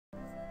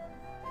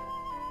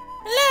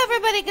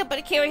everybody, good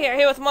buddy Kira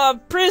here with my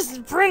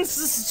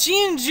Princess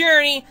Jean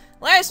journey.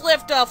 Last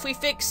left off, we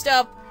fixed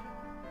up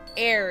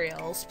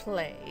Ariel's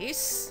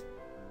place.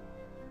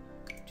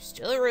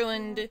 Still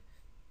ruined.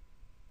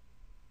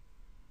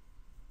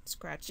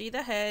 Scratchy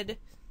the head.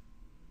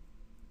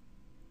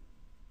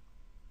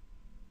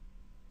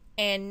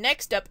 And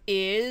next up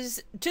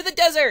is to the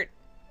desert.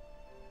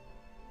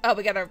 Oh,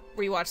 we gotta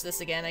rewatch this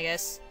again, I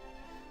guess.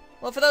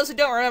 Well, for those who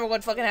don't remember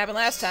what fucking happened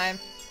last time.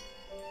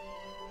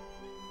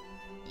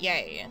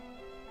 Yay.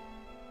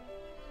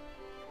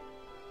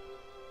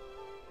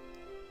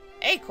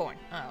 Acorn.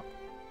 Oh.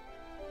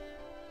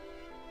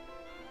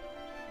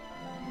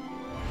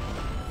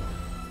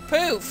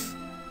 Poof!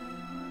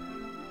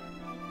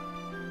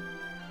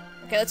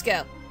 Okay, let's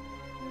go.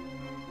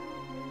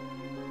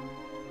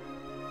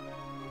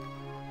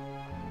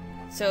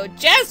 So,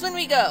 Jasmine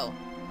we go!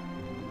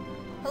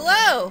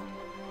 Hello!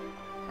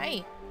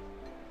 Hi.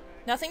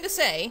 Nothing to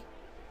say.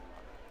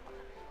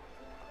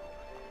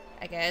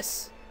 I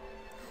guess.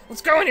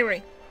 Let's go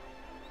anyway!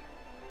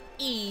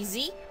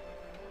 Easy.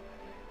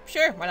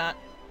 Sure, why not?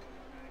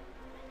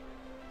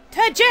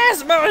 To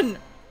Jasmine!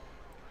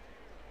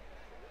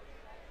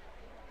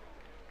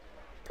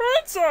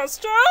 Princess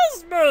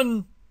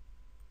Jasmine!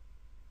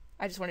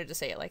 I just wanted to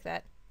say it like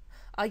that.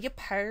 Are you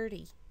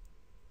party?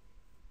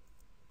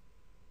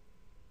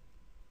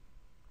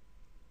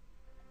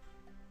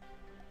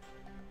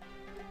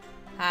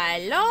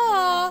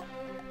 Hello?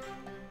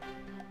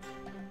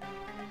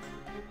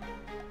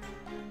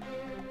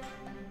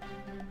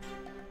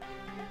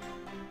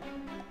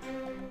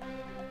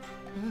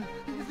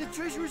 The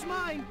treasure is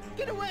mine!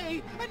 Get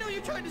away! I know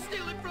you're trying to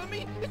steal it from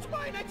me! It's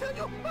mine, I tell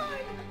you!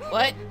 Mine!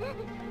 What?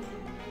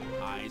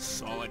 I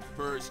saw it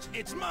first.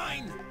 It's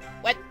mine!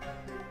 What?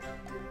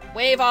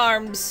 Wave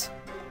arms.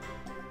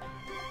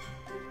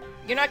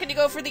 You're not gonna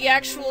go for the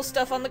actual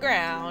stuff on the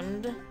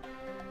ground.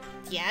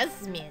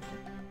 Jasmine.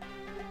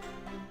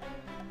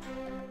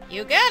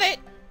 You got it!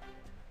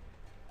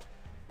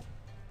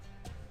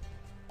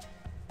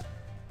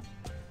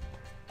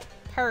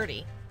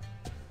 Party.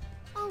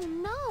 Oh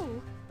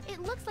no!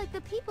 It looks like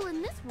the people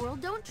in this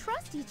world don't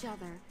trust each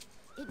other.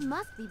 It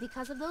must be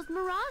because of those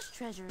mirage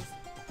treasures.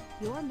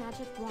 Your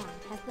magic wand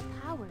has the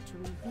power to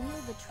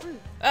reveal the truth.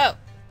 Oh.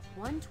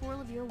 One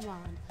twirl of your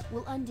wand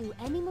will undo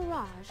any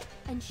mirage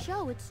and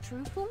show its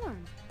true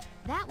form.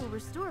 That will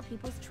restore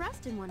people's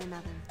trust in one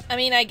another. I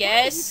mean, I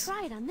guess. Why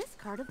don't you try it on this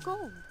card of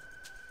gold?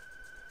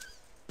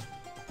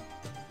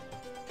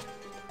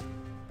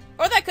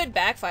 Or that could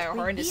backfire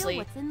Reveal horrendously.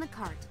 what's in the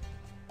cart.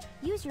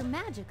 Use your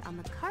magic on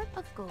the cart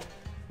of gold.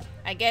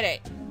 I get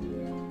it.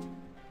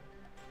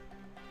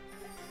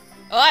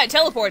 Oh, I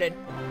teleported.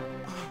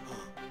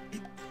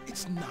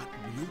 It's not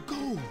real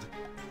gold.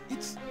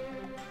 It's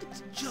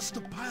just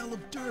a pile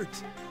of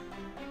dirt.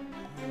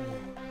 Oh,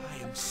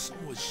 I am so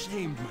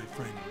ashamed, my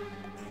friend.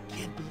 I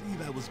can't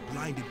believe I was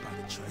blinded by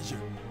the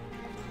treasure.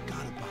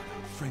 Forgot about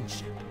our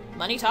friendship.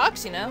 Money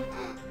talks, you know.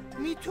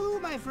 Me too,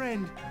 my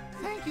friend.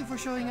 Thank you for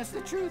showing us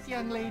the truth,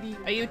 young lady.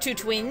 Are you two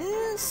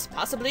twins?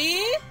 Possibly?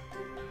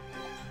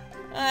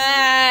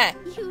 Ah!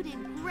 You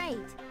did great.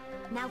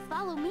 Now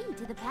follow me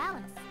to the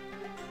palace.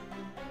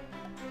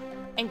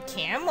 And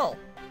camel.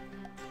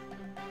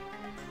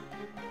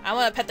 I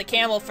want to pet the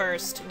camel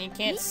first, and you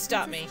can't Meet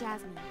stop Princess me.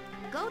 Jasmine.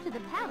 Go to the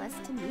palace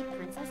to meet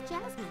Princess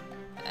Jasmine.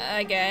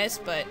 I guess,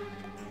 but...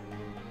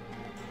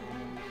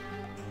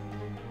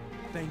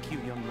 Thank you,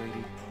 young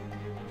lady.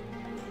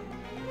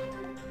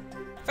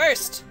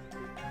 First!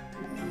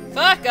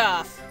 Fuck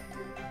off!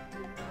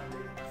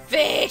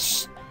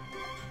 Fish!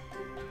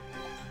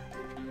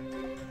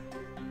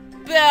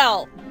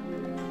 Bell!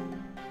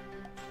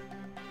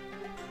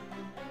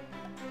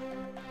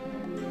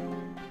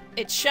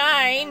 It's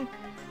shine!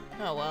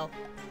 Oh well.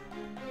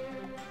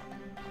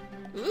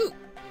 Ooh!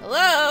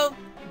 Hello!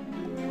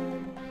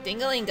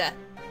 Dingalinga.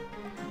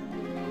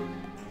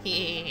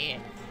 Yeah.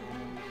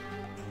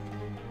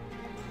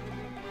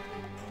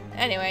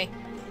 Anyway.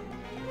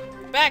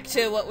 Back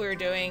to what we were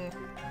doing.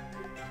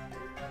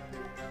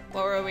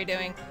 What were we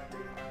doing?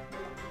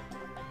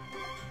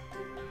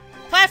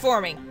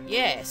 Platforming!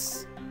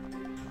 Yes.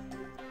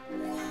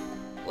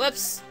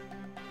 Whoops.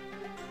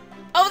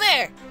 Oh,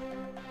 there!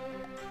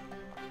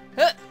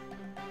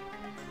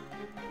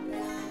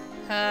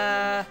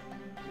 Huh.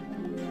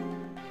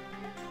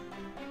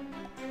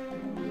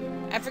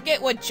 I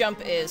forget what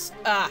jump is.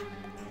 Ah.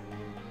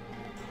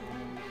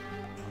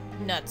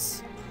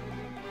 Nuts.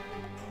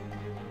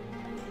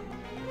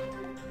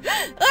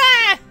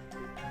 Ah!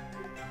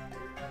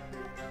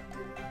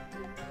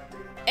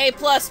 A+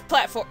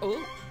 platform.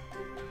 Ooh.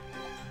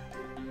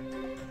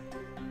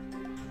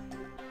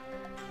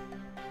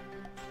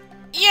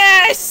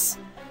 Yes!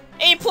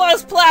 A+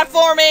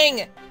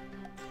 platforming!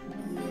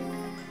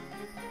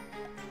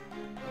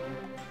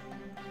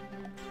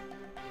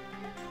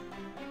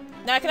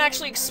 Now I can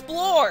actually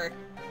explore.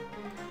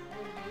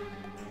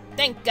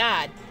 Thank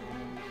God.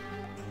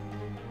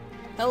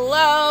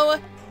 Hello?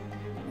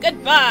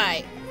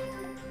 Goodbye.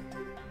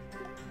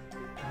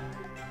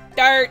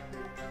 Dirt.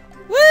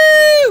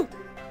 Woo!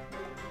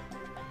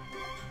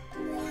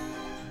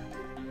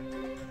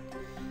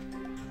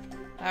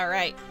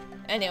 Alright.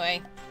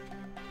 Anyway.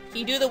 Can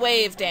you do the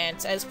wave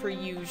dance as per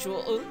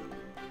usual? Ooh.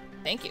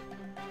 Thank you.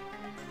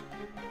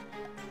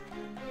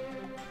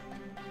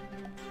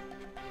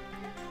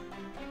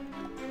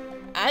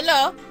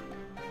 Hello.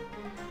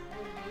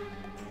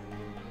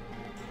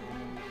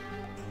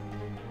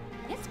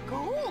 This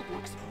gold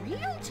looks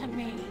real to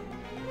me.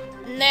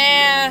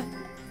 Nah.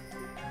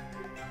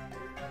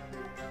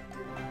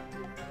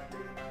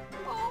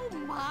 Oh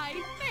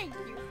my, thank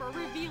you for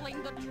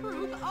revealing the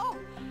truth. Oh,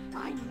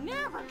 I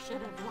never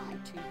should have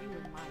lied to you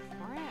and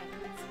my friends.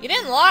 You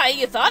didn't lie.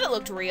 You thought it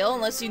looked real,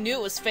 unless you knew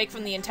it was fake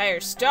from the entire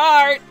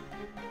start.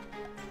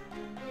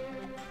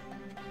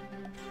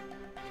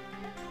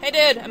 Hey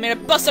dude, I'm gonna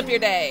bust up your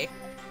day.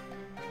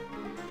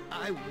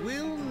 I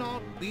will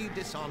not be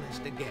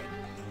dishonest again.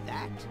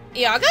 That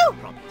Iago? I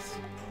promise.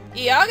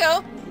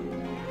 Iago?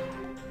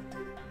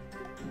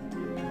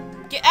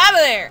 Get out of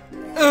there!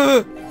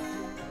 Ugh.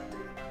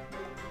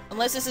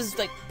 Unless this is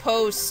like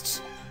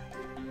post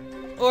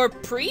or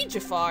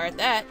pre-Jafar at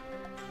that.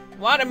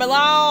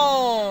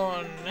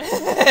 Watermelon!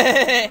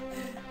 There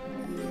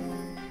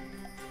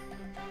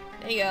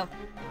you go.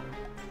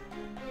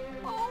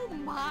 Oh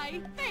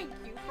my, thank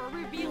you for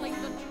revealing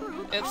the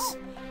truth. Oops. Oh,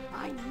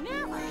 I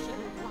never should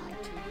have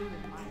lied to you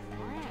and my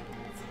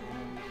friends.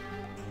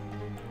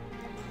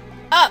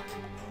 Up!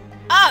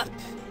 Up!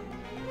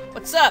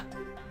 What's up?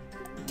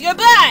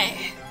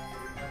 Goodbye!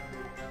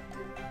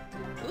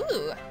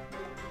 Ooh.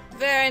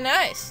 Very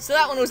nice. So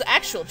that one was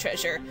actual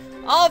treasure.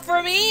 All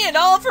for me and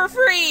all for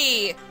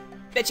free!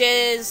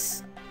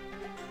 Bitches!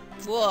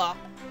 Whoa.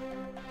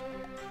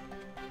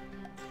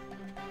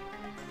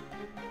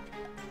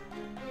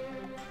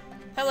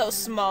 Hello,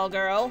 small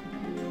girl.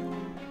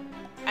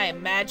 I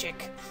am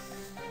magic.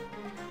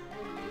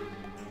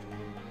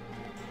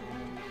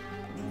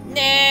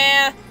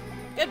 Nah.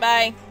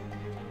 Goodbye.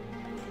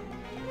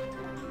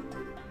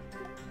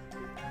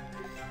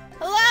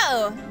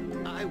 Hello.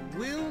 I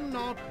will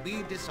not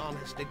be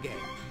dishonest again.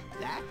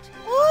 That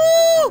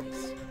Woo!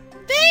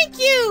 Thank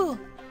you.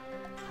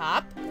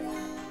 Hop.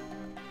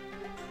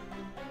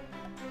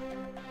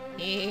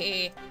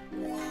 Hehe.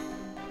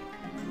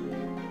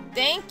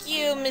 Thank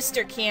you,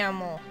 Mr.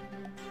 Camel.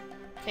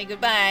 Okay,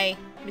 goodbye,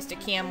 Mr.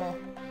 Camel.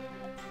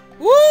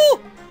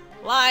 Woo!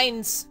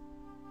 Lines.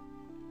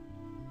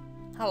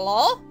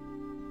 Hello?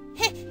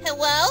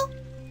 Hello?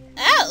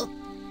 Oh!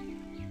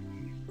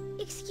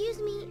 Excuse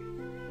me,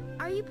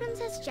 are you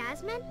Princess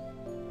Jasmine?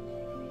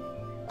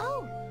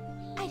 Oh,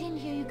 I didn't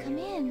hear you come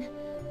in.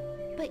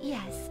 But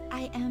yes,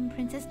 I am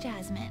Princess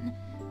Jasmine.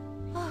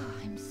 Oh,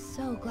 I'm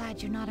so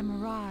glad you're not a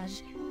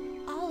mirage.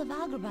 All of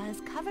Agrabah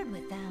is covered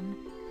with them.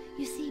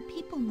 You see,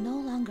 people no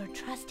longer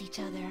trust each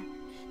other.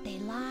 They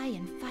lie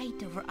and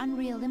fight over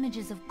unreal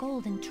images of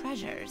gold and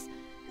treasures.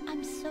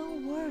 I'm so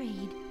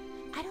worried.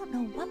 I don't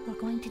know what we're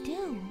going to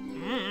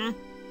do.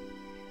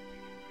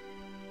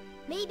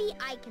 Maybe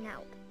I can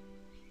help.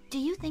 Do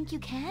you think you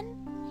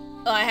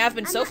can? Oh, I have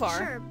been I'm so not far.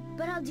 sure,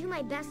 but I'll do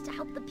my best to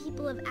help the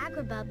people of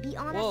Agrabah be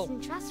honest Whoa.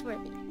 and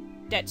trustworthy.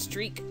 That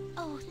streak.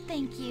 Oh,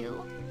 thank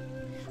you.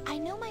 I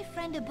know my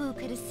friend Abu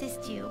could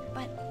assist you,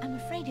 but I'm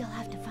afraid you'll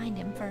have to find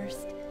him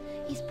first.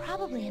 He's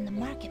probably in the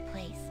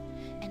marketplace,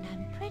 and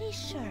I'm pretty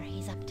sure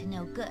he's up to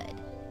no good.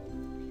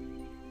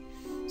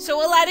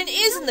 So Aladdin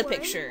is in the Don't worry,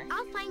 picture.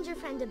 I'll find your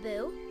friend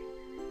Abu.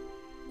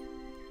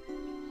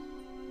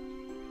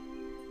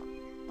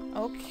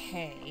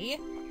 Okay.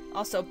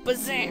 Also,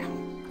 bazam.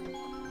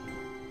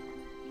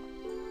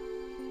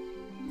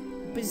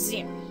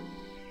 Bazam.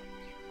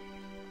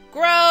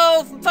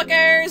 Grow,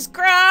 fuckers,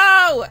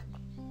 grow!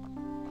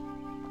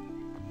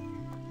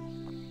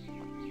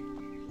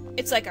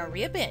 It's like a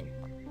ribbon.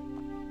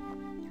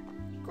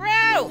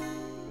 Grow!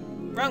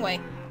 Wrong way.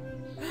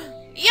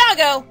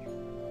 Iago!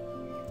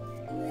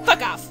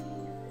 Fuck off!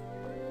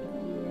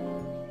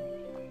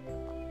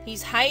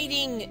 He's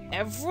hiding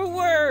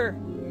everywhere.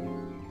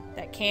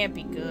 That can't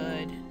be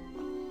good.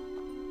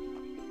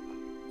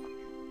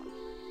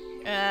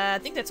 I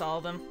think that's all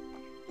of them.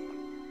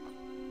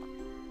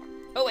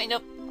 Oh wait,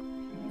 nope.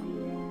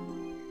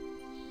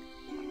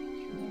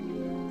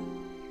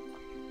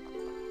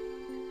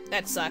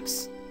 That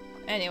sucks.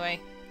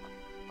 Anyway.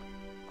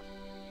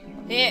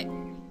 Hit.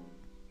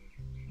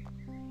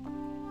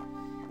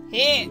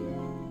 Hit.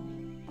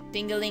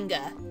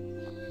 Dingalinga.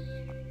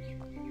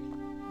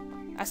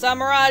 I saw a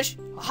mirage.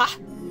 Aha.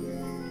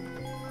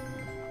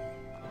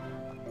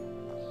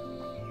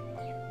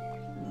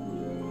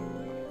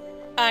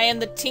 I am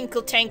the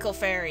Tinkle Tankle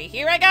Fairy.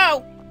 Here I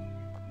go!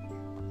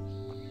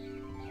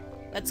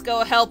 Let's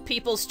go help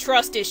people's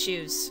trust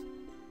issues.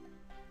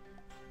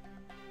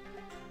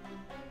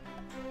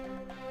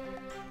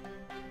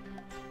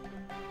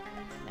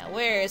 Now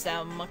where is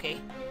that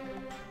monkey?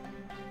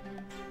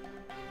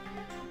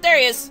 There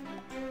he is!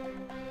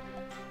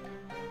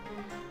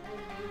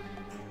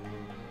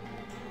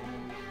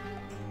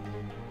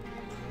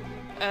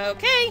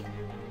 Okay,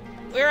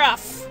 we're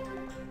off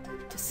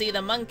to see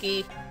the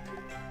monkey.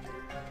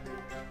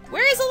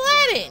 Where is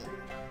Aladdin?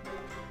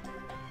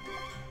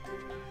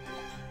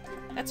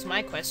 That's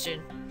my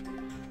question.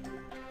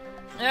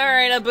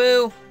 Alright,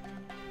 Abu.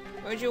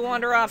 Where'd you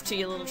wander off to,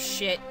 you little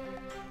shit?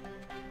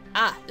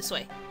 Ah, this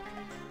way.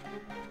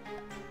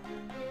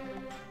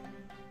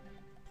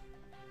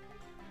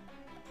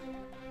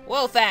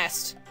 Whoa,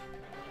 fast.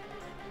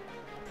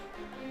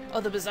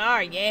 Oh, the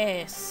bazaar,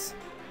 yes.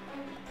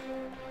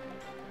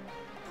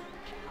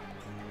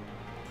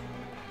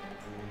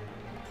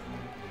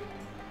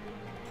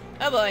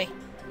 Oh boy.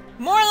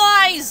 More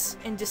lies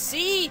and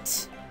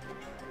deceit.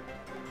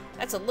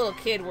 That's a little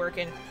kid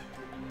working.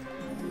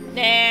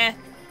 Nah.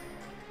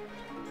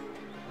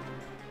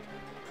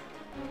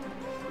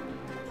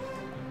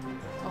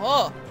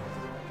 Oh.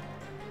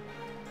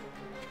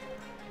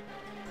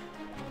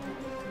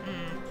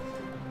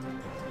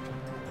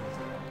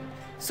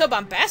 So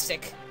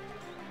bombastic.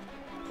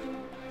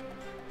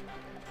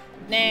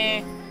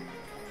 Nah.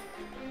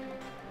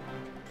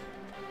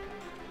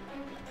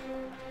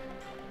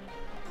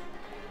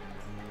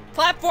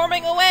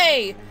 Platforming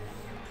away!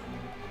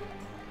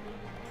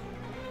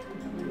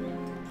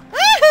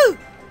 Woohoo!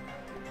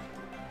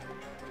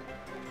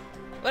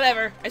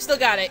 Whatever, I still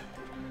got it.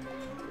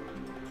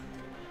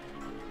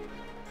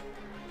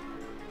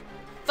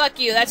 Fuck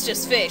you, that's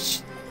just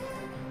fish.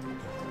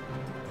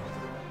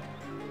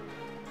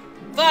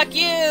 Fuck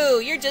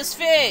you, you're just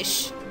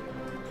fish.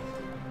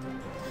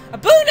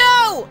 Abu,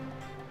 no!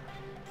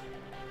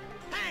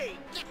 Hey,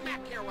 get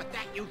back here with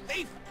that, you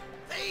thief!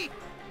 Thief!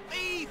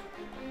 Thief!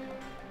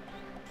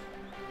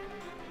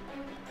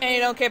 And you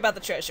don't care about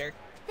the treasure.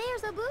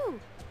 There's Abu.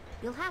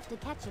 You'll have to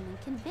catch him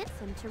and convince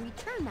him to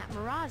return that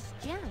Mirage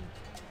gem.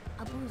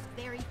 Abu's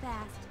very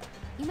fast.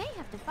 You may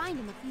have to find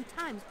him a few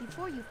times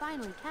before you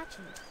finally catch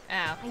him.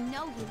 Ow. I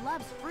know he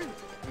loves fruit,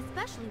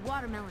 especially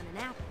watermelon and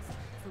apples,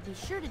 so be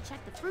sure to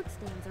check the fruit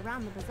stands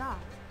around the bazaar.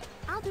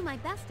 I'll do my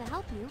best to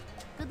help you.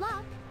 Good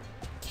luck.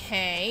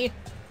 Okay.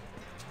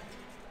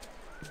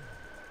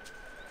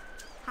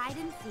 Hide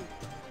and seek.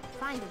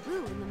 Find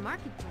Abu in the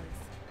marketplace.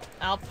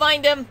 I'll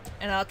find him,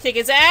 and I'll kick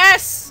his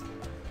ass!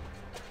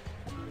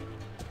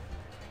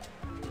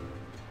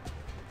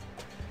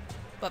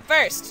 But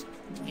first,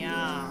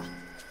 yeah.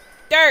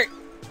 Dirt!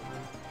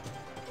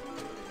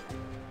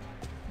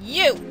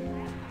 You!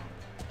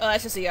 Oh,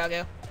 that's just a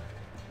Iago.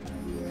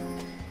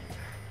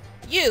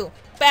 You!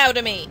 Bow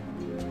to me!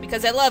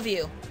 Because I love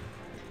you.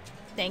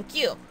 Thank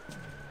you.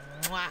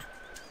 Mwah.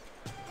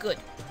 Good.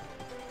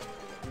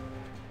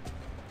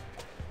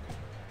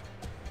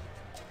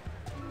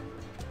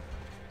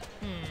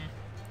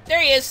 There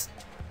he is!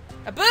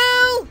 Abu!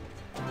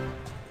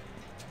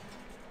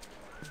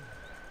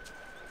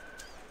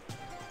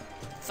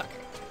 Fucker.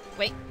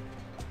 Wait.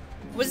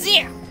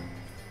 Wazir!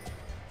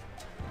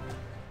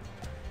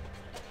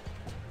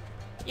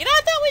 You know,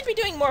 I thought we'd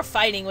be doing more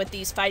fighting with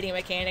these fighting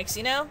mechanics,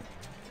 you know?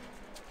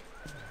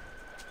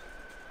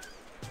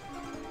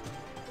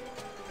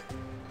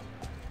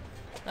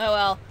 Oh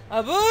well.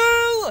 Abu!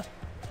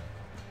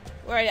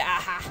 Where are you?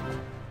 Aha.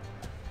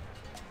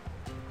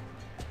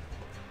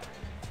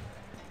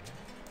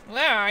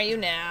 Where are you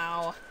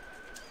now?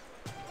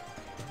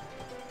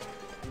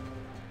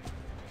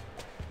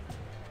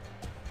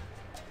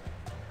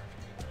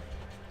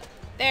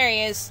 There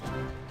he is.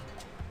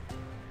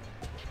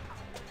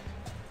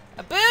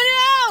 Abu,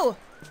 no!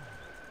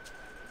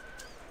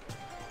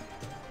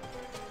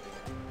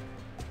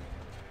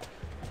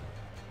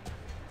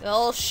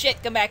 Oh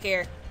shit, come back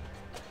here.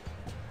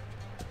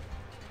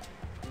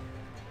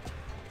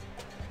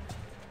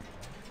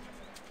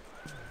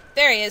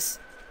 There he is.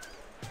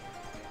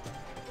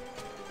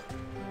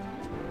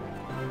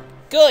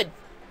 Good.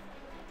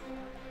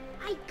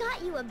 I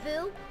got you,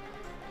 Abu.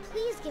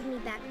 Please give me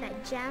back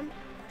that gem.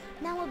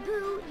 Now,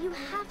 Abu, you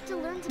have to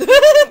learn to be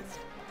honest.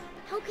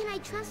 How can I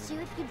trust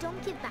you if you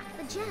don't give back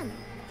the gem?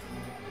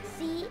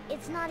 See,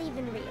 it's not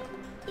even real.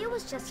 It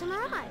was just a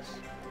mirage.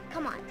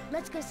 Come on,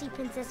 let's go see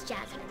Princess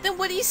Jasmine. Then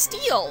what do you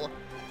steal?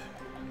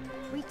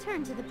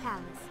 Return to the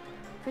palace.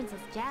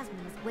 Princess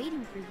Jasmine is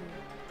waiting for you.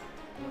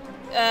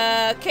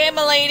 Okay,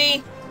 my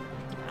lady.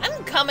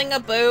 I'm coming,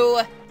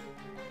 Abu.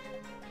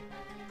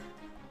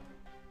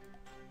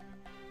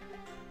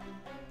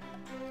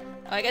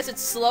 I guess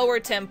it's slower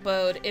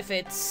tempoed if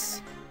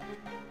it's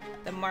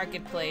the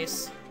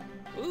marketplace.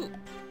 Ooh.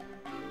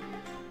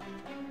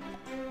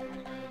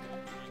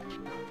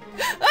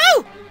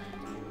 Oh!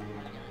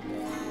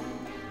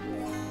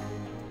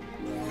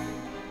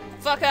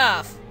 Fuck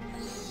off.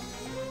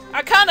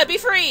 Arcana, be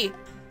free!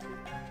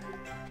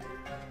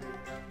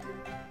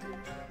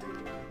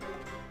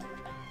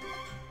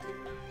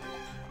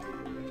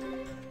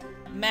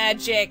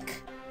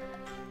 Magic.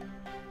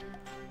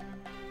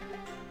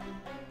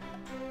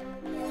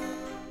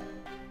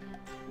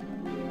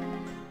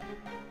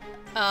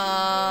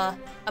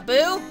 Abu?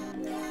 You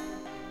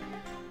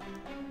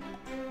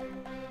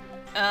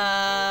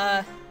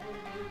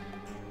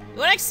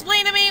wanna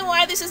explain to me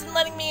why this isn't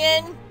letting me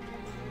in?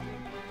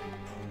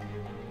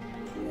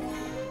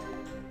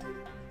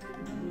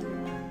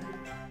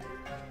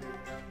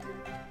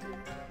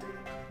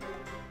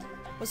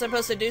 Was I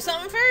supposed to do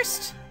something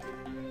first?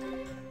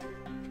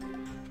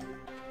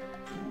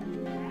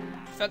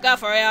 Fuck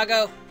off,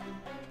 Ariago.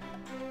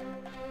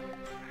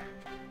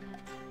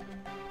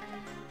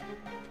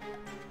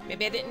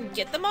 Maybe I didn't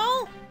get them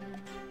all?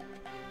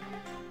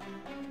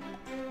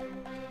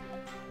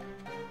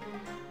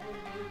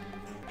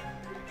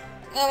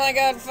 Oh my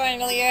god,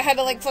 finally. I had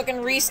to like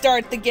fucking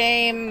restart the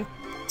game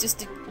just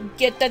to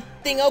get that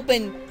thing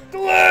open.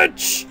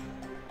 Glitch!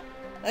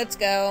 Let's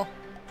go.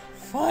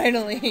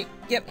 Finally.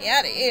 Get me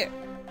out of here.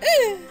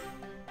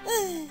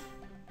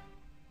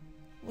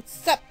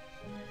 What's up?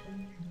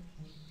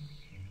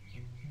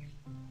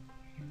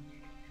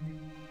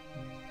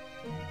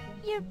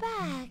 You're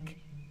back.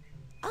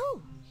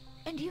 Oh,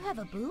 and you have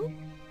a boo?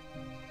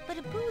 But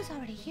a boo is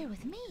already here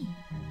with me.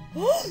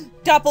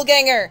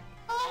 Doppelganger!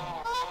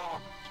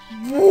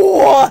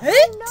 What?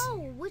 No,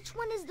 which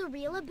one is the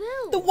real Abu?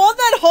 The one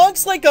that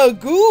honks like a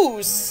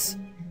goose!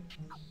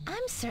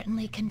 I'm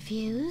certainly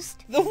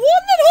confused. The one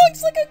that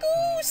honks like a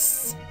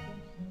goose!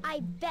 I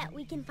bet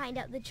we can find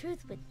out the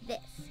truth with this.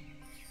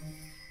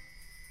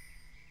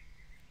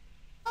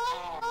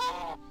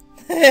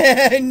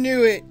 I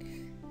knew it.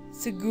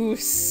 It's a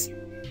goose.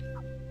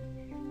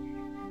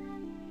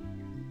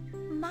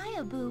 My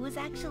Abu was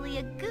actually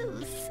a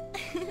goose.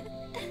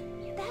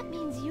 That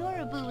means your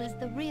Abu is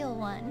the real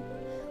one.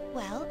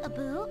 Well,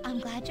 Abu, I'm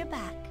glad you're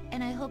back,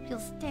 and I hope you'll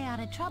stay out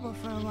of trouble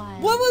for a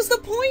while. What was the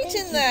point Thank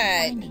in you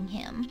that? for finding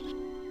him.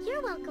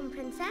 You're welcome,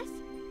 Princess.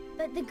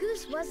 But the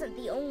goose wasn't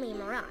the only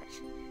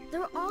mirage.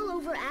 They're all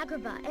over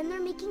Agrabah, and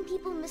they're making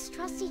people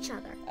mistrust each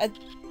other.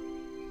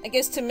 I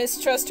guess to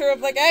mistrust her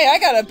of like, hey, I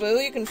got a boo,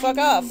 you can fuck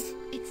off.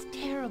 It's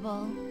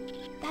terrible.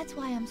 That's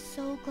why I'm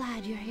so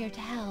glad you're here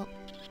to help.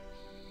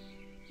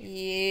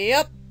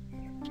 Yep.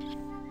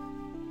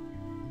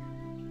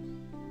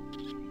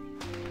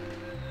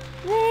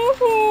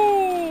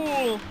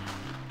 Woohoo!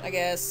 I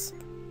guess.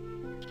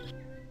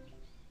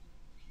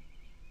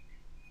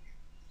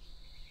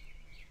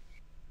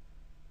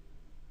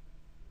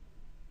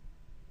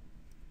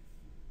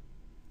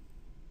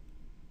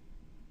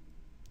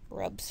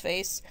 Rub's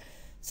face.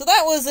 So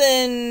that was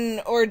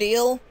an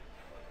ordeal.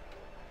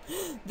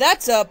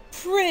 That's a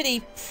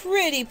pretty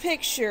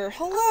picture.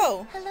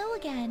 Hello. Hello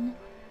again.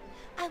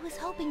 I was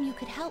hoping you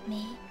could help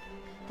me.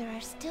 There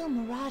are still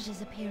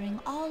mirages appearing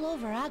all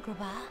over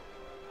Agrabah.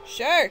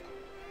 Sure.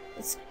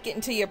 Let's get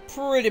into your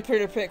pretty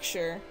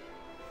picture.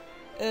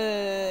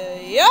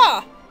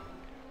 Yeah.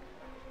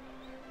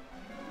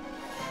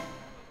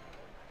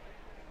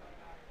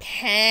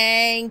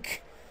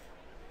 Pank.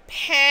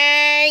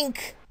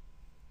 Pank.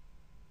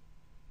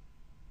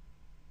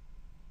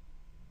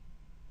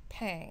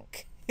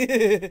 Pank.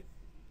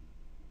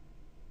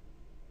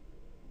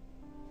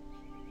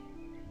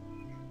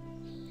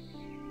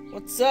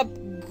 What's up,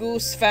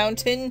 Goose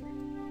Fountain?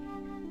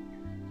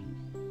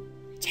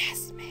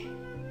 Jasmine.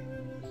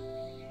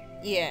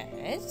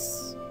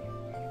 Yes?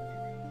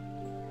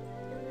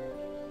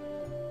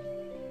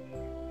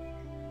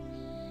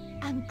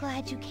 I'm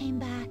glad you came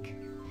back.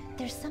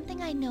 There's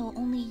something I know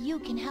only you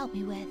can help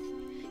me with.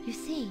 You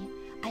see,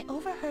 I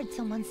overheard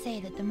someone say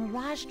that the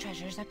Mirage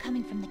treasures are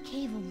coming from the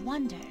Cave of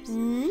Wonders.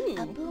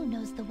 Abu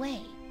knows the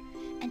way,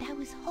 and I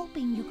was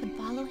hoping you could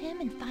follow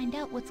him and find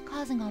out what's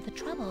causing all the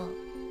trouble.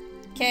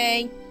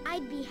 Okay.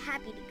 I'd be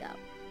happy to go.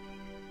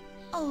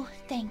 Oh,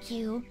 thank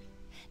you.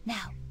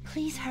 Now,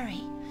 please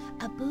hurry.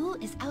 Abu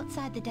is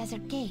outside the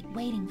desert gate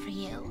waiting for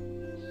you.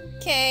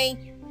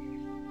 Okay.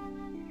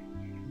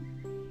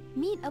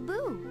 Meet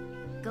Abu.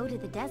 Go to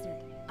the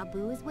desert.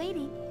 Abu is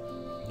waiting.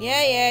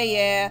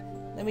 Yeah.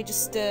 Let me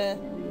just,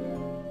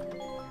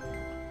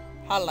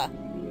 holla.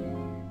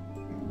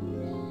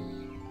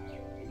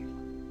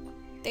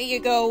 There you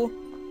go.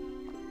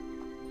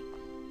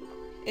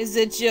 Is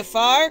it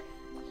Jafar?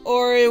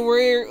 Or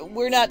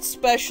we're not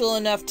special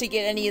enough to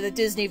get any of the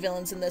Disney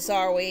villains in this,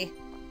 are we?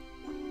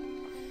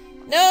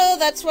 No,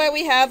 that's why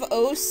we have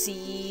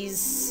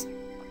OCs.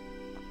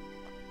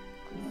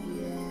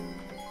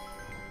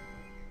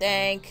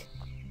 Thank.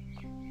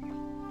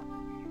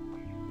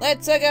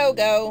 Let's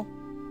go.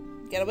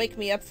 Gotta wake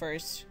me up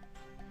first.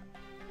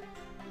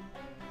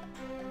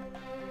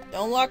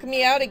 Don't lock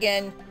me out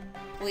again,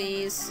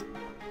 please.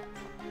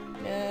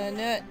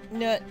 No.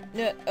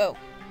 Oh.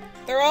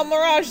 They're all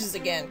mirages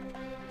again.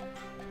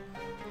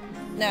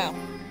 No.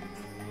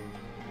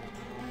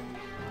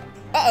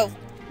 Uh-oh.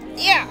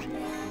 Yeah!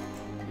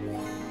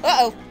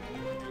 Uh-oh.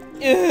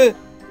 Ugh.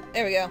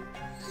 There we go.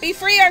 Be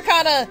free,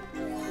 Arcana!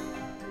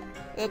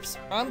 Oops,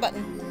 wrong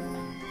button.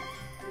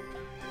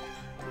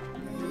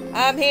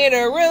 I'm here to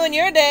ruin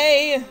your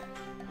day!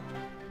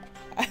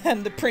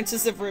 I'm the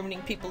princess of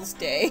ruining people's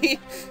day.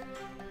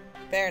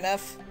 Fair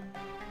enough.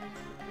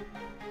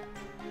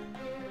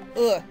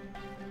 Ugh.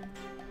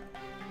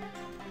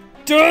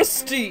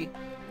 Dusty!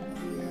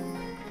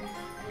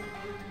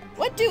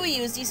 What do we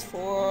use these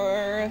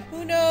for?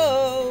 Who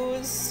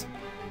knows?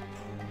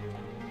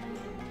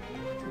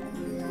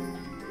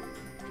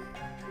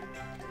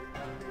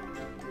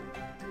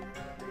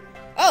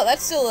 Oh,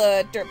 that's still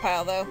a dirt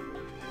pile, though.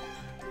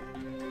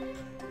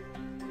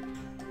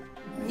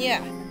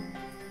 Yeah.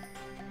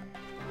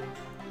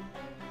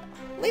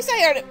 At least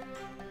I heard it.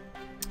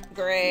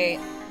 Great.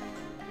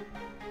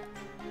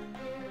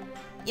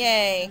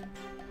 Yay.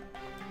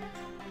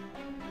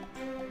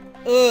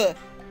 Ugh.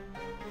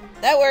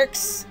 That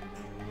works.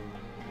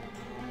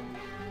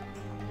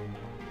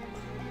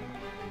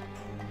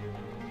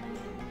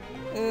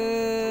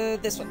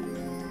 This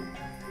one.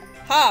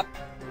 Hop.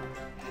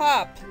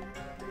 Hop.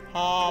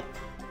 Hop.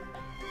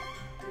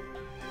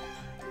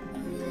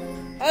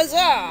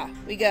 Huzzah!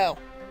 We go.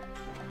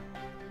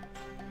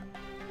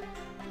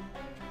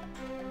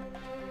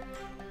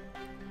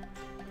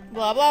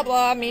 Blah blah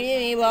blah,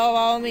 me, blah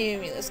blah, me.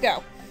 Let's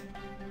go.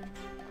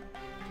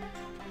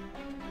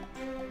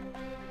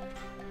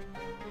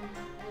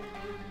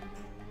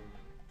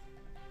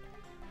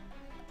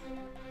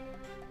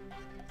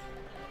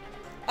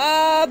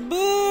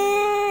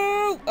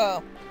 Boo!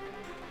 Oh.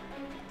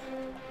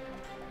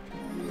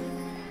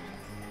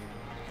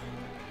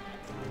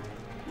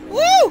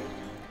 Woo!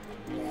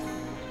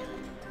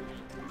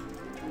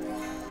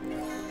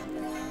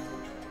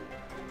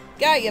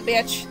 Got ya,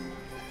 bitch.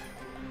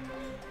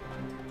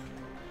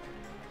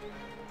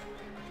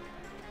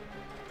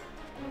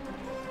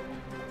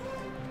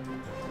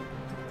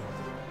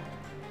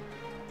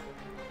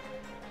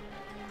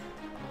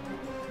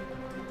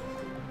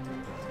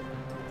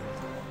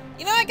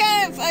 You know,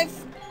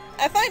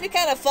 I find it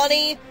kind of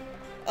funny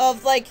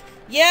of, like,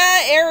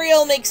 yeah,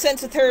 Ariel makes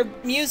sense with her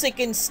music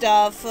and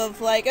stuff,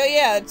 of like, oh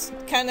yeah, it's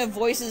kind of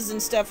voices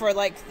and stuff are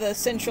like the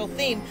central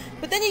theme.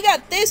 But then you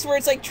got this where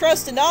it's like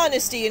trust and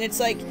honesty, and it's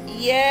like,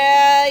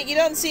 yeah, you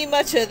don't see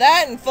much of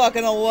that in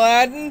fucking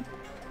Aladdin.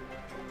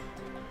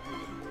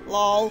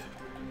 Lol.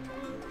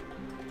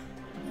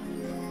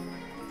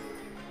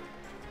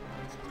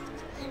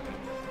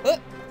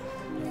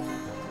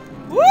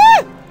 Woo!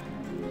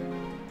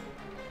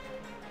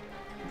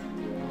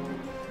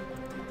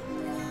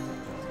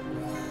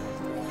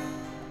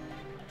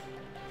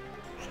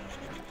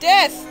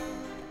 Death!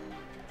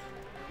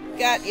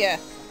 Got ya.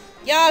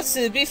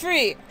 Yasu, be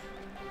free!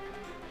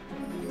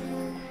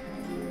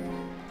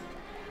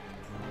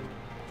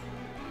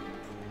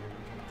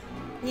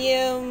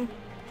 Yum.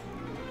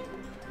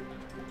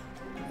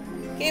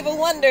 Cave of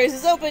Wonders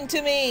is open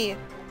to me!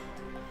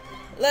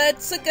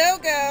 Let's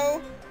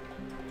go!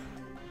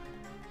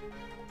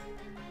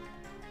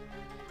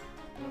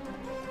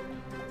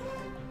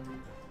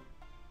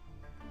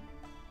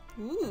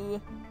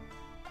 Ooh.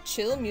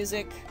 Chill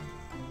music.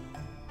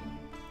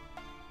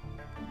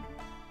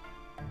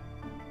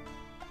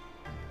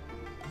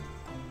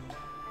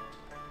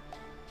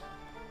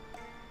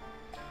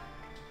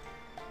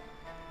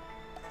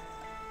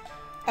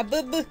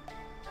 Boo.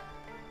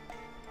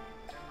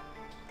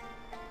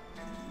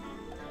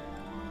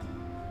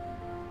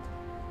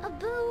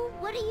 Abu,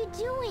 what are you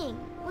doing?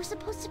 We're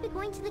supposed to be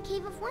going to the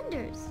Cave of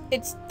Wonders.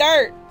 It's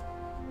dirt.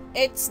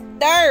 It's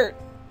dirt.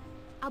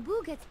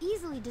 Abu gets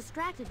easily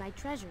distracted by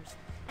treasures,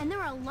 and there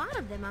are a lot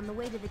of them on the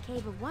way to the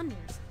Cave of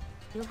Wonders.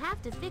 You'll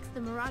have to fix the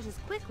mirages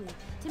quickly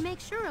to make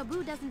sure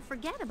Abu doesn't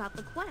forget about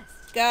the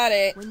quest. Got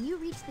it. When you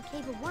reach the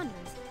Cave of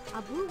Wonders,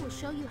 Abu will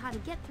show you how to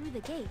get through the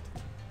gate.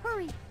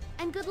 Hurry,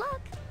 and good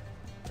luck.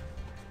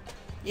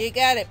 You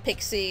got it,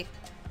 Pixie,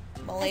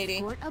 my lady.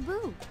 Escort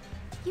Abu.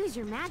 Use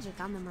your magic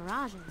on the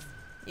mirages.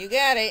 You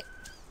got it.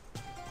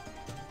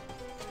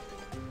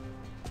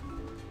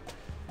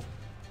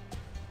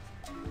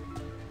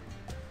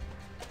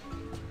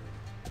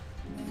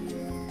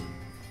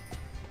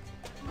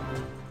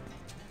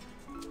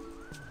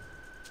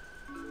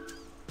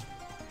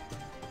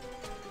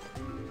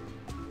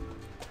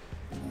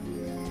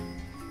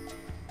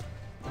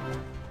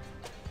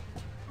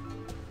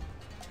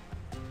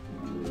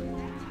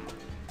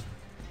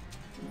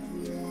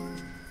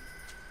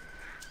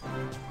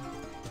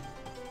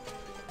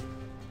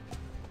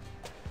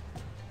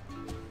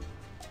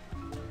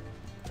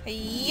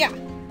 Yeah.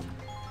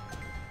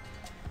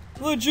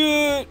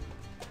 Legit.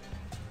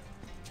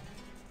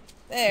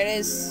 There it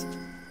is.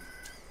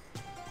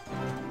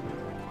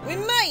 We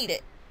made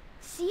it.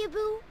 See,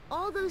 Abu?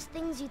 All those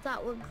things you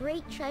thought were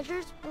great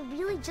treasures were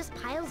really just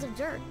piles of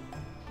dirt.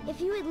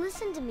 If you had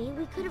listened to me,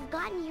 we could have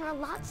gotten here a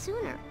lot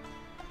sooner.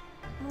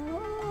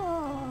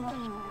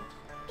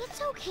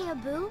 It's okay,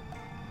 Abu.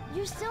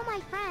 You're still my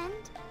friend.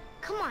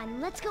 Come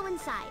on, let's go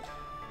inside.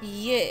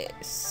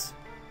 Yes.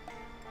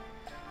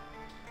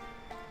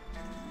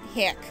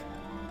 Heck.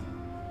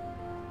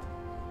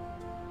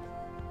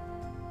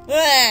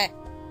 Ah!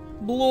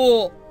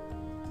 Blah.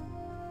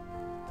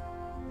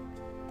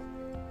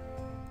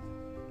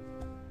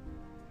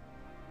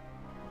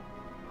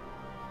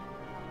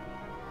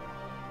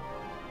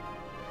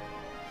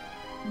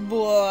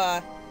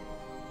 Blah.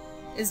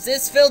 Is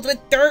this filled with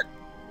dirt?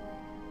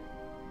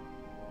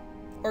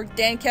 Or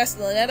Dan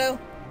Castellanetto?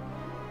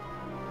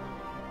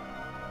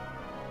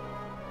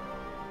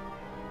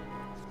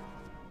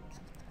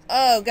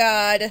 Oh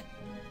god.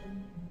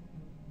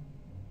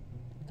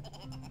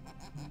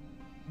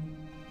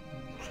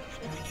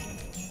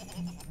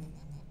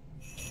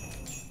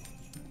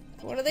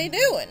 What are they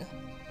doing?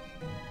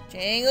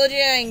 Jangle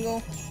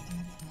jangle.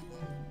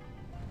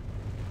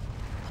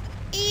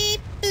 Eep.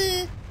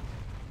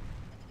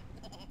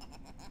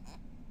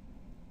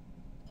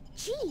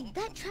 Gee,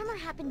 that tremor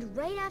happened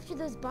right after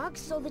those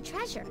bogs stole the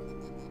treasure.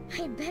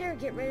 I'd better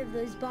get rid of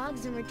those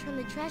bogs and return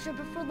the treasure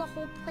before the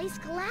whole place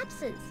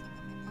collapses.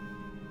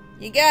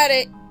 You got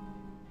it.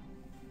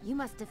 You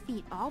must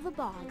defeat all the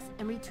bogs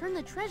and return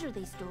the treasure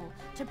they stole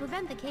to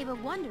prevent the Cave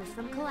of Wonders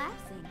from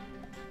collapsing.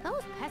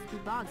 Those pesky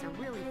bogs are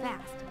really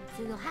fast,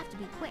 so you'll have to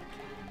be quick.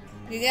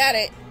 You got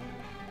it.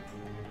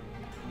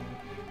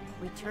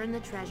 Return the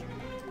treasure,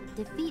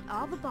 defeat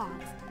all the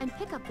bogs, and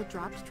pick up the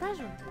dropped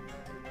treasure.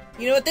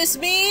 You know what this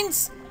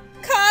means?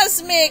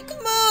 Cosmic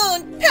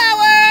Moon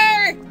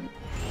Power!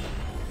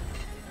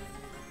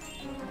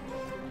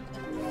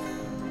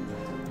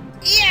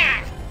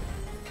 Yeah!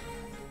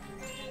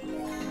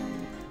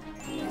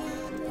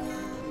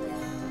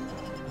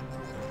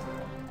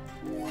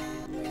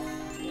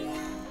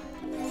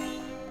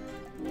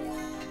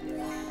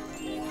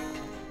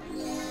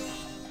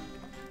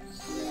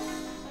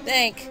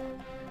 Thank.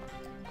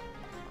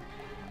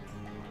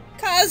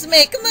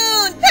 Cosmic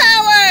Moon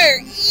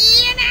Power!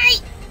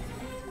 Unite!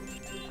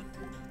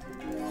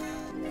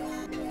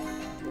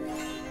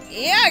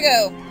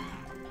 Iago!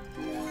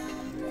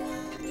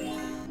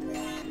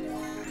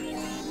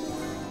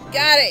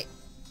 Got it!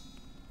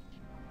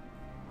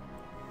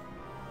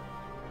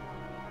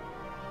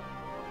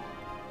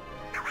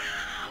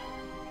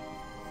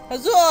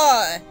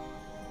 Huzzah!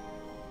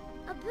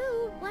 Abu,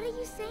 what are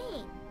you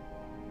saying?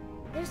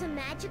 There's a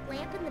magic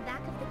lamp in the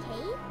back of the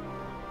cave?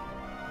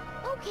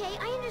 Okay,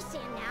 I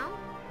understand now.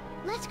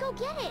 Let's go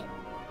get it.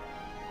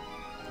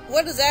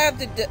 What does that have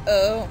to do?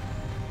 Oh.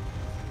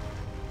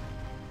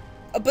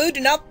 Abu,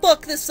 do not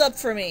fuck this up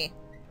for me.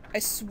 I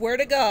swear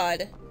to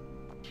God.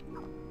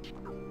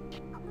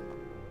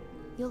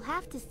 You'll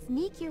have to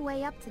sneak your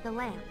way up to the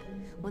lamp.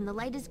 When the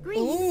light is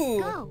green,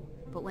 Ooh. go.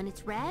 But when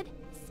it's red,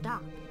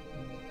 stop.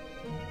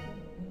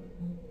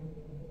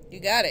 You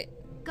got it.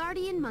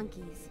 Guardian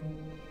monkeys,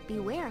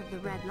 beware of the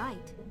red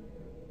light.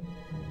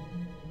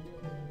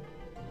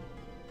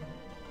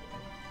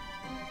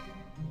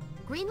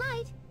 Green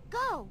light,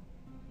 go!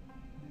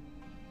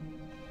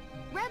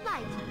 Red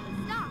light,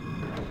 stop!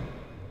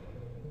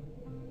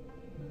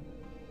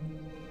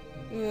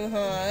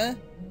 Uh-huh.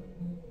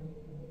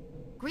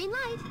 Green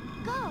light,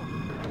 go!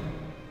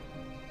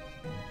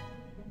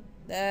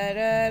 Da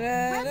da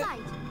da. Red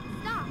light,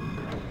 stop!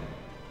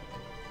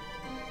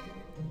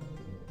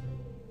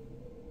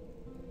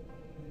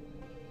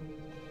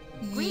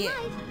 Green Yeah.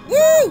 light,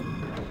 Woo!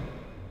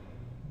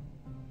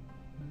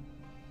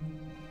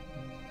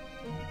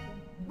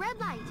 red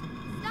light,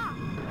 stop!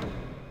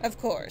 Of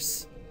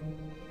course.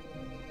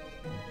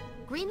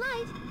 Green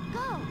light,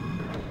 go!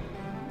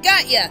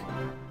 Got ya!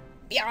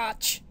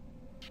 Biatch!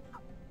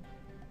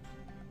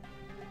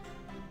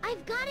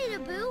 I've got it,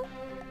 Abu.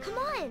 Come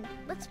on,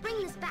 let's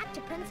bring this back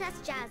to Princess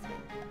Jasmine.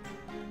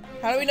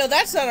 How do we know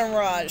that's not a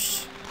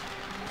mirage?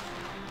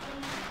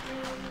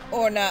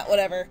 Or not,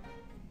 whatever.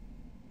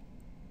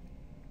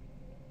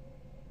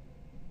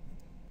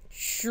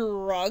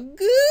 Shrug?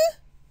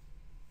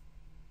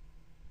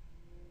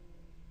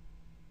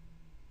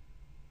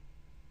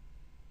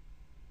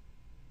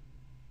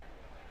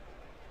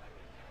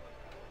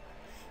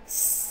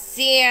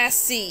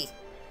 Sassy.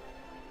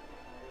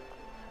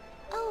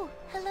 Oh,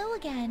 hello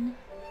again.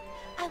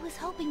 I was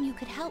hoping you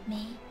could help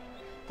me.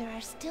 There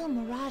are still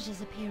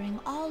mirages appearing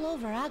all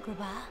over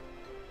Agrabah.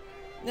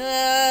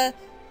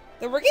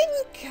 We're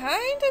getting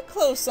kinda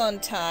close on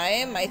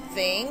time, I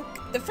think.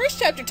 The first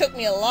chapter took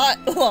me a lot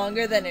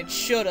longer than it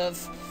should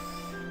have.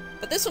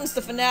 But this one's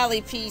the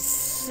finale piece,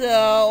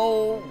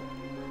 so...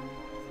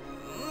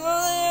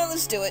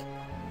 let's do it.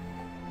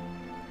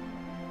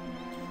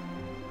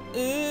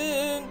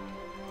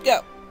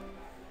 Go.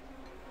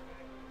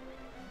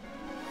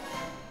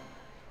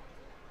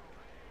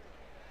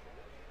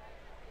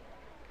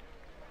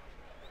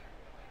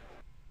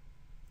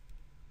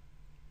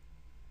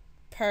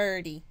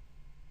 Party.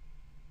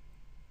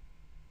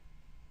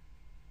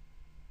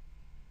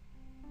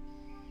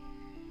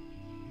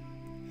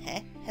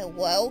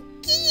 Hello,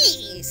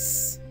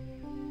 geese!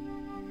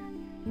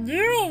 What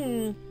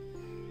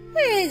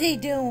are they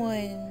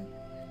doing?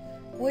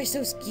 What's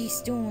those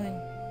geese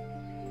doing?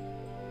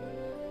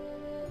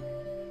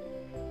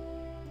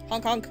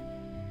 Honk honk.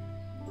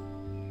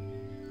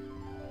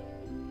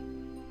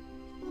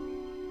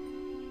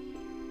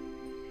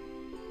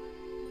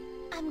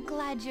 I'm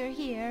glad you're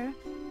here.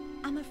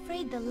 I'm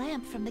afraid the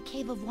lamp from the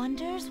Cave of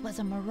Wonders was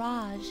a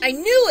mirage. I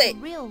knew it!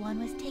 The real one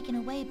was taken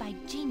away by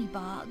genie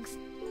bogs.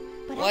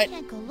 But I What?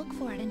 can't go look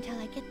for it until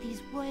I get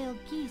these royal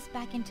geese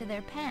back into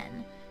their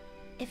pen.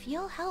 If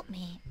you'll help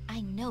me,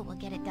 I know we'll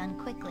get it done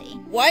quickly.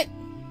 What?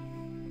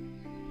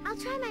 I'll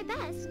try my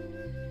best.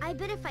 I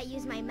bet if I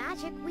use my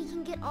magic, we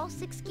can get all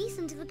 6 geese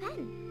into the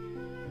pen.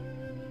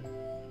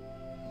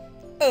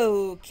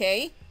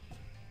 Okay.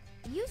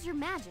 Use your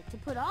magic to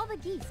put all the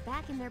geese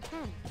back in their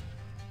pen.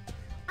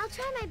 I'll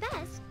try my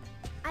best.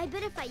 I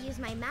bet if I use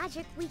my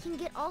magic, we can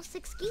get all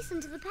 6 geese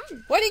into the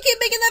pen. Why do you keep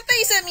making that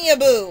face at me,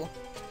 Abu?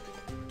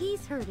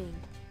 Geese herding.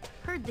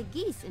 Herd the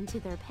geese into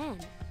their pen.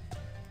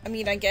 I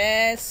mean, I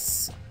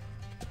guess...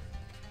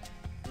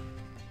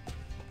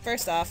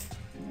 First off...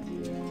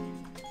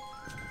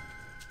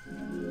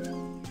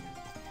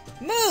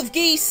 Move,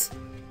 geese!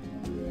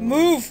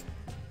 Move!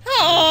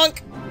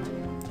 Honk!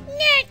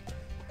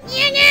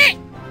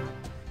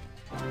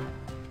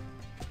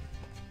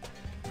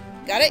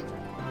 Got it?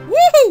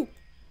 Woohoo!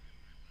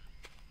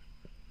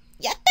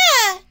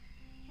 Yatta!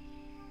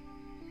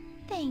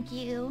 Thank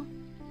you.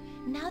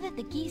 Now that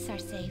the geese are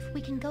safe, we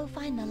can go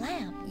find the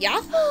lamp.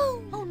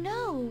 Yahoo! Oh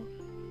no!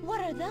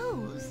 What are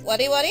those?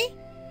 Whatty? What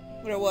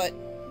are what?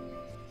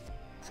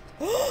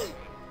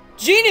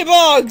 Genie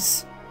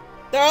bugs!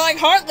 They're like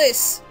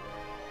heartless!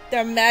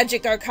 They're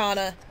magic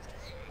arcana.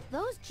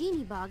 Those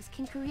genie bogs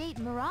can create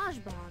mirage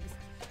bogs.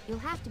 You'll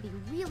have to be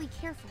really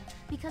careful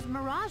because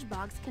mirage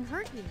bogs can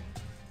hurt you.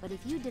 But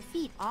if you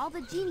defeat all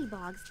the genie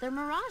bogs, their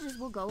mirages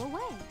will go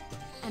away.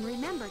 And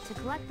remember to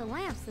collect the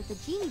lamps that the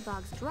genie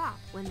bogs drop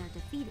when they're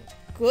defeated.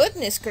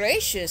 Goodness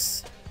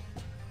gracious.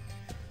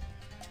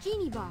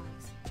 Genie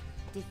bogs.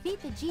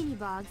 Defeat the genie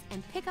bogs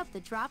and pick up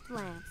the dropped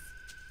lamps.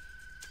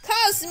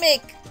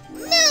 Cosmic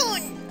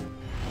moon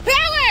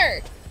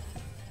power!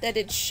 That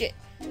did shit.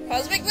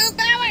 Cosmic moon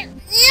power!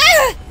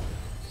 Yeah!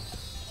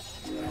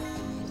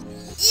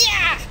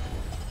 Yeah!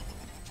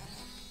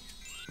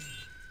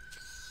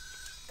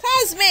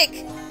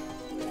 Cosmic!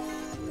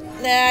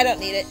 Nah, I don't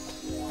need it.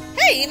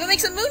 Hey, it even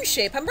makes a moon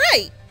shape. I'm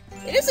right.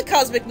 It is a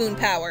cosmic moon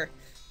power.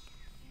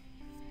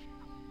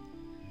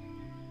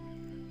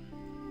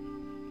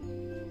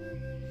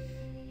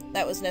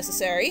 That was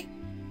necessary.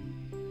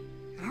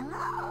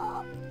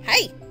 Hello.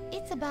 Hey!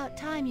 It's about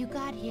time you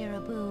got here,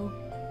 Abu.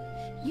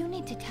 You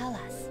need to tell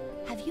us.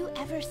 Have you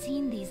ever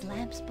seen these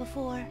lamps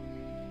before?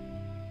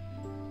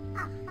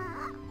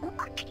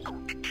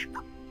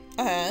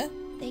 Uh-huh.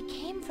 They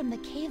came from the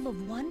Cave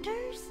of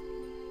Wonders?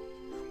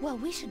 Well,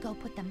 we should go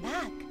put them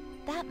back.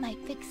 That might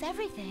fix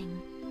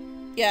everything.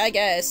 Yeah, I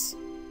guess.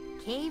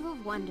 Cave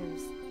of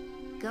Wonders.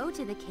 Go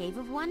to the Cave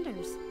of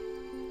Wonders.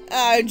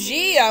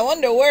 Gee, I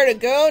wonder where to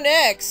go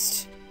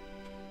next.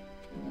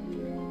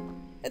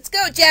 Let's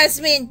go,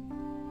 Jasmine!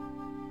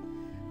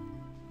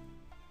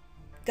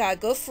 God,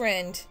 go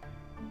friend.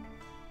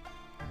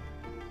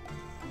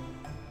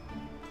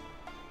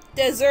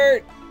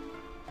 Desert.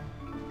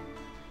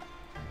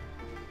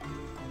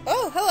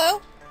 Oh,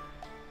 hello.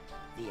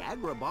 The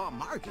Agrabah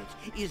market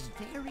is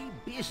very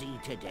busy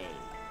today.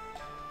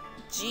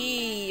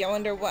 Gee, I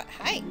wonder what...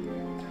 Hi.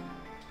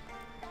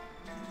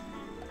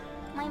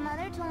 My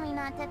mother told me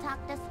not to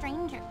talk to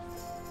strangers.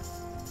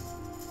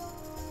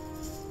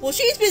 Well,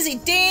 she's busy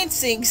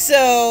dancing,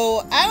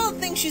 so I don't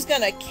think she's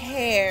gonna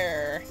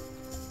care.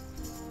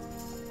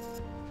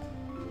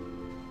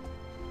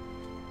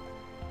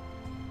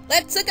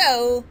 Let's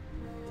go.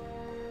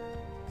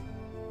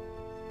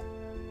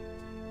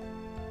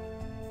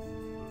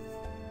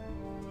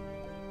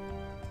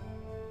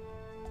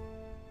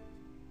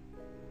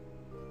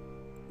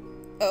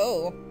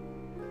 Oh,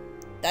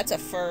 that's a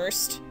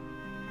first.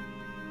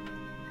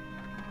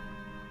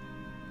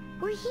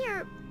 We're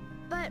here,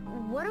 but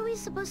what are we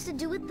supposed to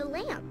do with the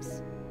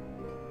lamps?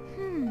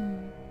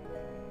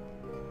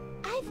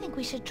 I think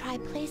we should try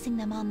placing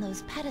them on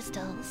those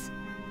pedestals.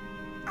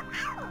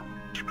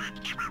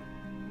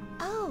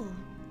 Oh,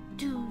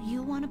 do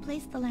you want to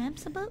place the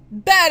lamps, Abu?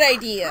 Bad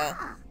idea.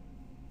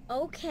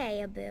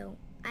 Okay, Abu.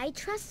 I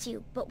trust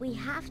you, but we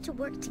have to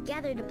work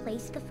together to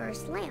place the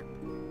first lamp.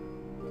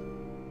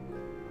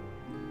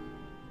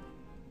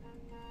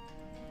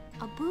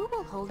 Abu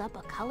will hold up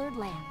a colored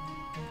lamp.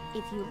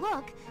 If you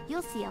look,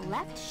 you'll see a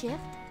left shift,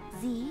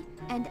 Z,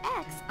 and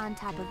X on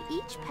top of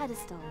each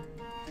pedestal.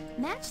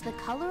 Match the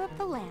color of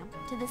the lamp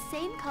to the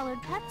same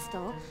colored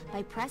pedestal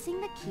by pressing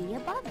the key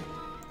above it.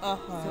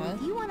 So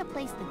if you want to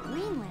place the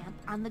green lamp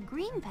on the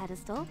green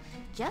pedestal,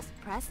 just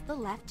press the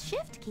left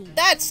shift key.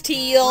 That's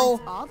teal.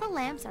 Once all the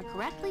lamps are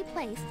correctly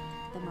placed,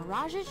 the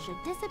mirages should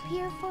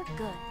disappear for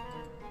good.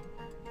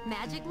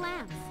 Magic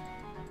lamps.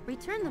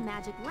 Return the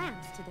magic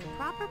lamps to their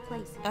proper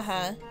places.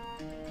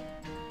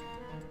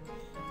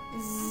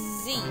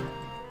 Z.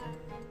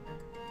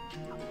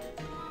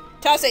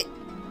 Toss it.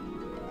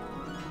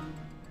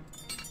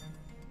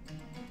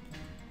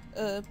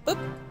 Boop.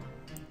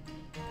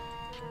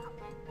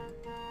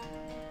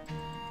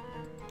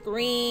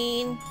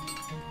 Green.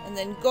 And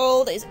then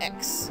gold is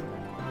X.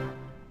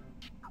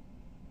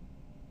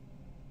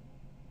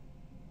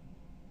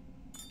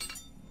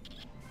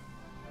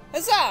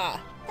 Huzzah!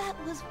 That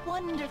was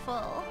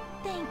wonderful.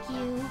 Thank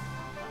you.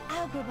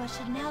 Agrabah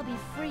should now be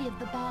free of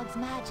the bog's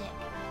magic,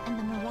 and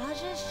the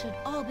mirages should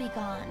all be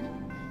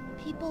gone.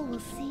 People will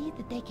see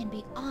that they can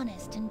be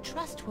honest and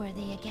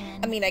trustworthy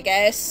again. I mean, I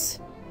guess.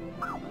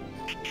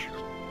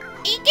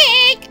 Eat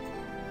cake!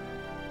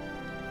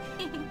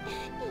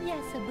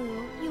 Yes, Abu,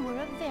 you were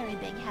a very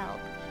big help.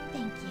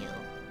 Thank you.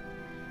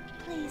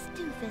 Please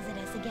do visit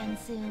us again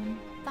soon.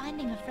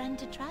 Finding a friend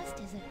to trust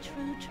is a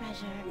true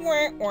treasure.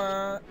 Wah,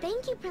 wah.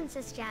 Thank you,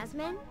 Princess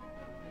Jasmine.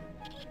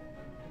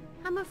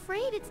 I'm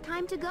afraid it's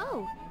time to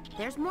go.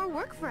 There's more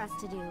work for us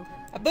to do.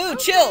 Abu,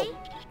 chill!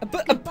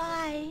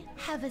 Goodbye.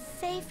 Have a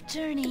safe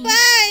journey.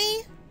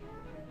 Bye!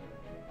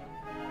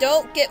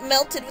 Don't get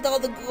melted with all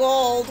the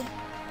gold.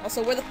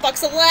 Also, where the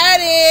fuck's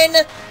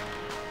Aladdin?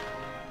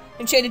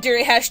 Enchanted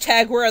Dairy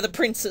hashtag where are the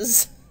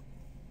princes?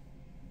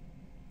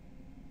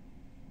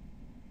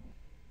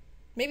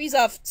 Maybe he's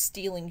off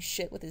stealing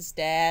shit with his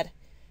dad.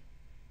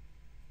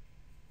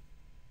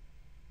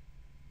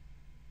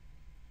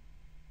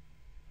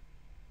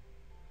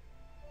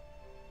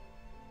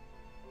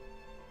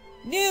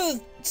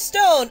 New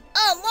stone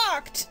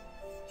unlocked!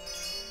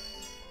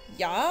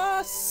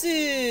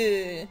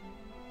 Yasu!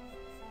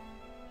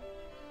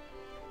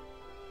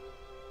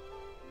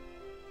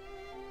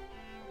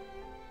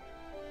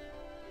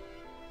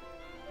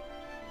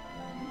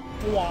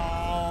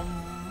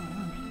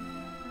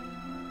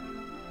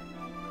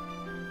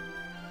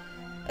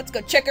 Let's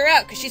go check her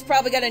out, because she's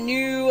probably got a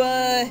new,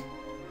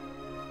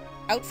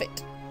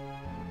 outfit.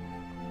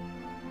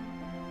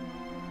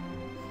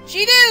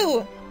 She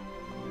do!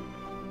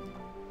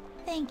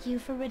 Thank you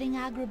for ridding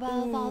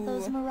Agrabah of all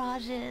those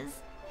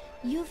mirages.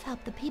 You've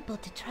helped the people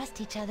to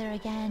trust each other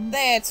again.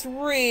 That's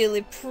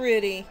really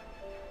pretty.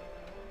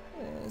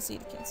 Z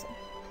to cancel.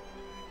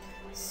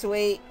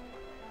 Sweet.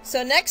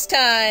 So next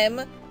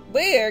time,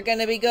 we're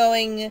gonna be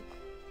going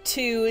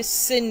to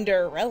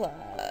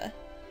Cinderella.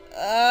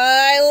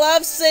 I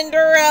love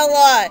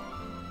Cinderella!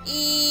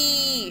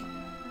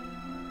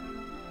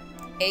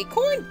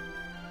 Acorn?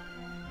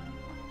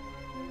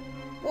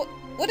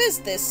 What is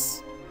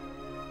this?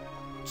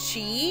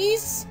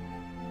 Cheese?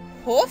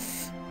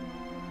 Hoof?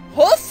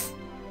 Hoof?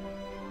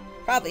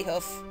 Probably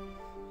hoof.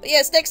 But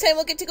yes, next time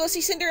we'll get to go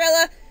see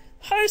Cinderella.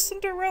 Hi,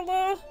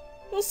 Cinderella.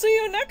 We'll see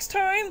you next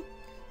time.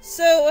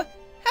 So,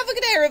 have a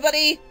good day,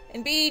 everybody.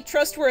 And be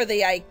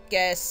trustworthy, I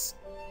guess.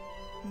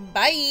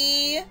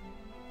 Bye!